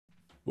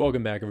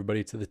Welcome back,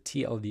 everybody, to the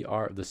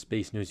TLDR of the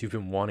space news you've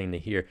been wanting to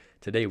hear.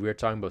 Today, we are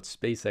talking about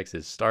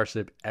SpaceX's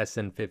Starship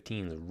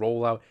SN15's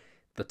rollout,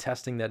 the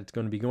testing that it's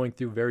going to be going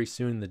through very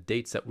soon, the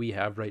dates that we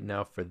have right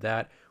now for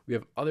that. We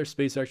have other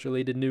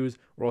SpaceX-related news.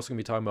 We're also going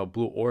to be talking about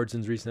Blue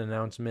Origin's recent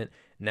announcement,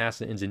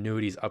 NASA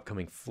Ingenuity's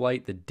upcoming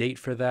flight, the date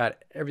for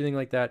that, everything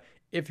like that.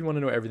 If you want to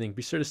know everything,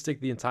 be sure to stick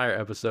the entire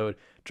episode.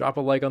 Drop a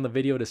like on the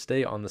video to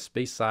stay on the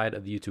space side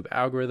of the YouTube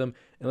algorithm,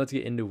 and let's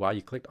get into why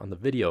you clicked on the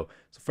video.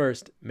 So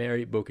first,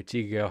 Mary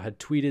Bocachico had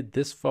tweeted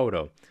this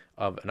photo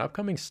of an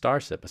upcoming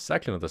Starship, a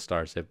section of the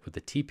Starship with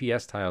the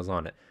TPS tiles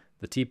on it.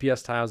 The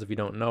TPS tiles, if you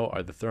don't know,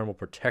 are the thermal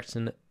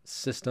protection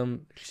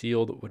system,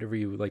 shield, whatever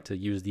you would like to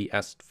use the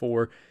S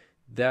for.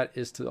 That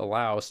is to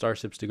allow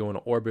Starships to go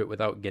into orbit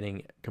without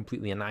getting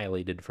completely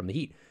annihilated from the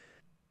heat.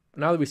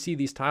 Now that we see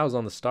these tiles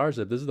on the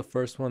Starship, this is the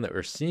first one that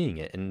we're seeing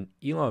it. And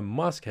Elon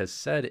Musk has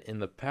said in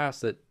the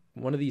past that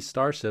one of these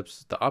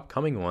Starships, the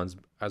upcoming ones,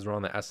 as we're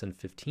on the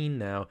SN15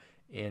 now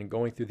and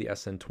going through the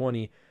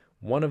SN20,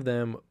 one of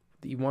them,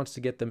 he wants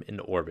to get them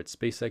into orbit.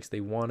 SpaceX,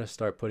 they want to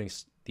start putting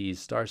these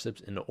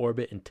Starships into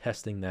orbit and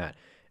testing that.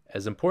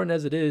 As important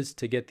as it is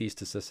to get these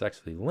to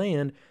successfully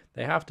land,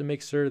 they have to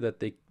make sure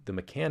that the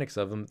mechanics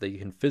of them, they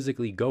can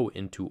physically go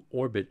into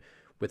orbit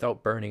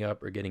without burning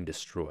up or getting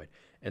destroyed.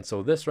 And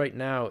so this right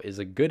now is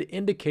a good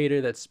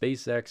indicator that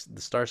SpaceX, the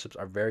Starships,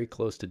 are very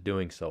close to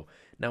doing so.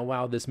 Now,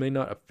 while this may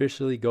not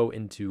officially go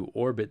into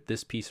orbit,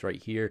 this piece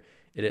right here,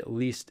 it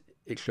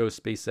shows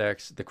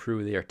SpaceX, the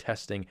crew, they are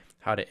testing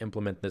how to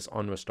implement this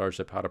onto a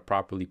Starship, how to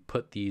properly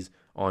put these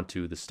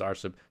onto the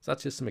Starship. So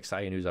that's just some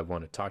exciting news I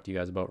want to talk to you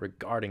guys about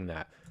regarding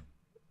that.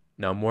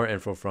 Now, more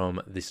info from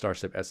the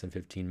Starship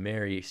SN15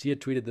 Mary. She had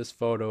tweeted this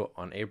photo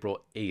on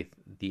April 8th.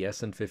 The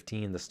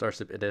SN15, the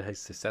Starship, it has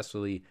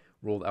successfully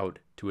rolled out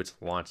to its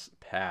launch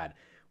pad.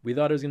 We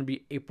thought it was going to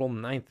be April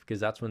 9th because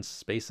that's when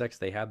SpaceX,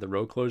 they had the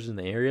road closures in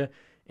the area,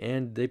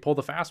 and they pulled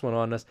a fast one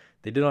on us.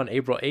 They did it on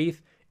April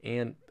 8th,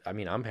 and I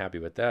mean, I'm happy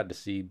with that to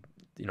see,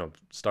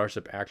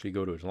 Starship actually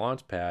go to its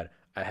launch pad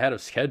ahead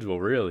of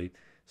schedule, really.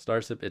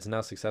 Starship, it's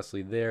now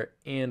successfully there,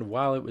 and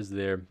while it was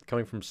there,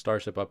 coming from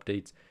Starship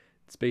updates,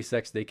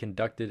 SpaceX, they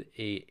conducted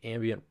a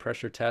ambient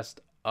pressure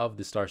test of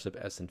the Starship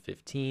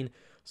SN15.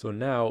 So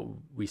now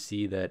we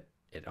see that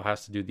it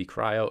has to do the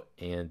cryo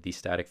and the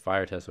static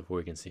fire test before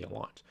we can see a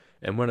launch.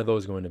 And when are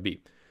those going to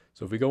be?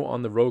 So if we go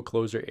on the road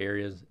closure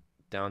areas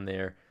down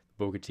there,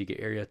 Boca Chica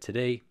area,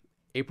 today,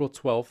 April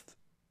 12th,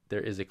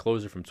 there is a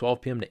closure from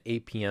 12 p.m. to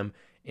 8 p.m.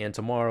 And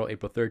tomorrow,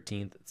 April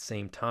 13th,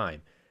 same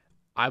time.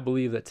 I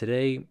believe that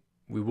today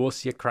we will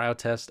see a cryo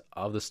test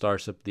of the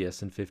Starship, the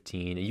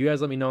SN15. And you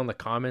guys let me know in the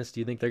comments, do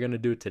you think they're going to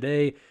do it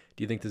today?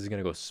 Do you think this is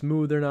going to go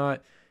smooth or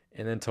not?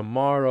 And then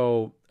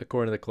tomorrow,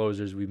 according to the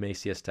closers, we may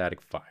see a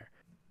static fire.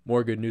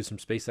 More good news from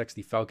SpaceX.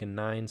 The Falcon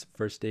 9's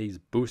first day's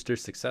booster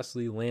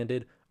successfully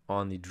landed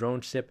on the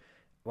drone ship.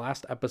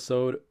 Last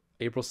episode,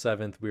 April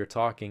 7th, we were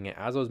talking,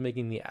 as I was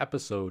making the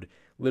episode,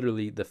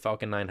 literally the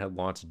Falcon 9 had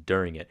launched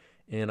during it.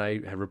 And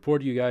I had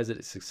reported to you guys that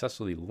it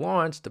successfully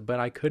launched, but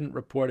I couldn't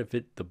report if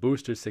the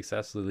booster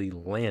successfully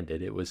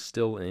landed. It was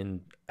still in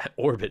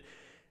orbit.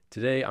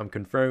 Today, I'm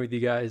confirming with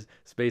you guys,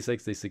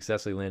 SpaceX, they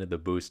successfully landed the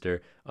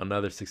booster.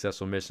 Another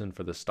successful mission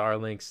for the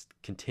Starlinks,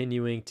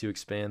 continuing to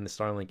expand the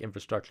Starlink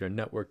infrastructure and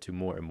network to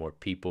more and more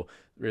people.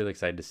 Really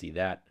excited to see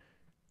that.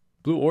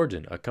 Blue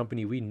Origin, a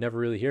company we never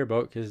really hear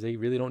about because they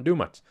really don't do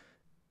much.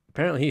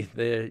 Apparently,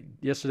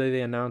 yesterday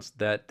they announced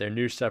that their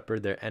new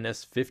Shepard, their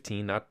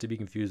NS-15, not to be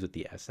confused with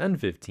the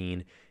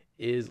SN15,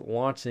 is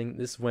launching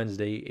this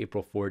Wednesday,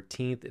 April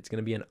 14th. It's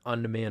going to be an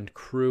unmanned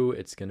crew.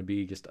 It's going to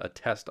be just a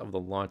test of the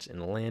launch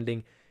and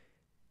landing.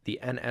 The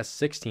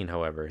NS-16,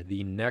 however,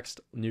 the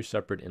next new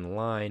Shepard in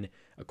line,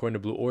 according to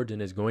Blue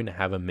Origin, is going to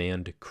have a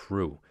manned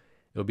crew.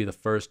 It'll be the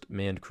first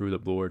manned crew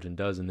that Blue Origin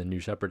does in the new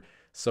Shepard.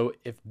 So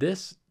if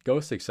this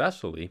goes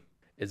successfully,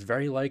 it's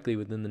very likely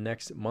within the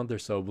next month or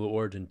so, Blue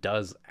Origin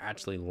does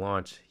actually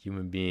launch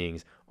human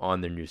beings on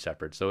their new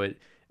Shepard. So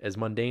as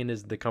mundane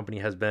as the company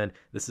has been,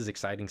 this is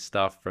exciting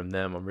stuff from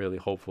them. I'm really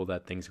hopeful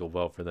that things go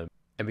well for them.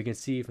 And we can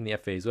see from the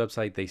FAA's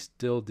website, they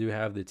still do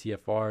have the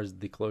TFRs,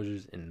 the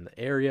closures in the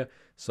area.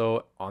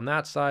 So on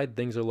that side,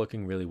 things are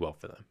looking really well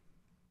for them.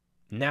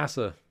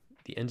 NASA,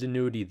 the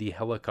Ingenuity, the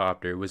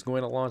helicopter, was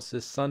going to launch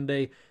this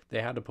Sunday.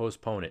 They had to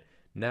postpone it.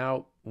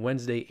 Now,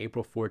 Wednesday,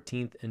 April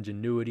 14th,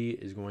 Ingenuity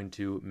is going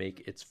to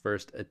make its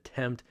first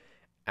attempt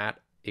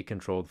at a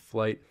controlled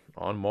flight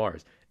on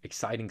Mars.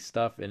 Exciting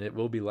stuff, and it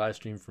will be live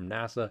streamed from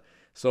NASA.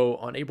 So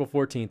on April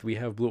 14th, we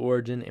have Blue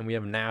Origin and we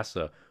have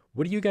NASA.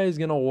 What are you guys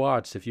going to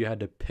watch if you had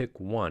to pick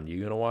one? Are you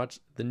going to watch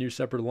the new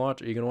Shepard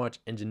launch, or are you going to watch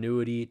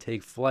Ingenuity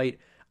take flight?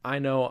 I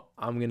know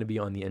I'm going to be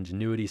on the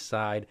Ingenuity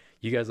side.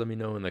 You guys let me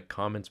know in the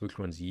comments which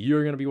ones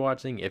you're going to be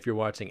watching, if you're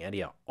watching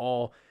any at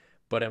all.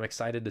 But I'm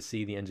excited to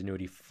see the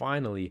Ingenuity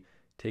finally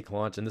take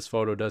launch. And this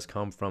photo does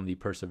come from the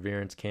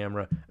Perseverance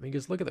camera. I mean,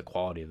 just look at the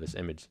quality of this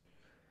image.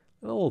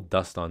 A little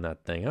dust on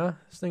that thing, huh?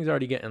 This thing's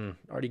already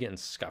getting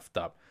scuffed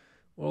up.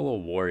 What a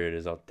little warrior it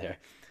is out there.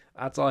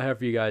 That's all I have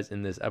for you guys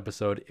in this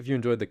episode. If you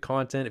enjoyed the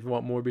content, if you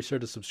want more, be sure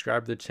to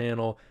subscribe to the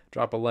channel,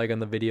 drop a like on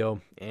the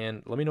video,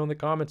 and let me know in the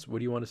comments, what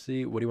do you want to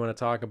see? What do you want to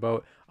talk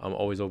about? I'm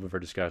always open for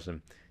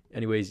discussion.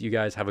 Anyways, you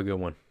guys have a good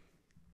one.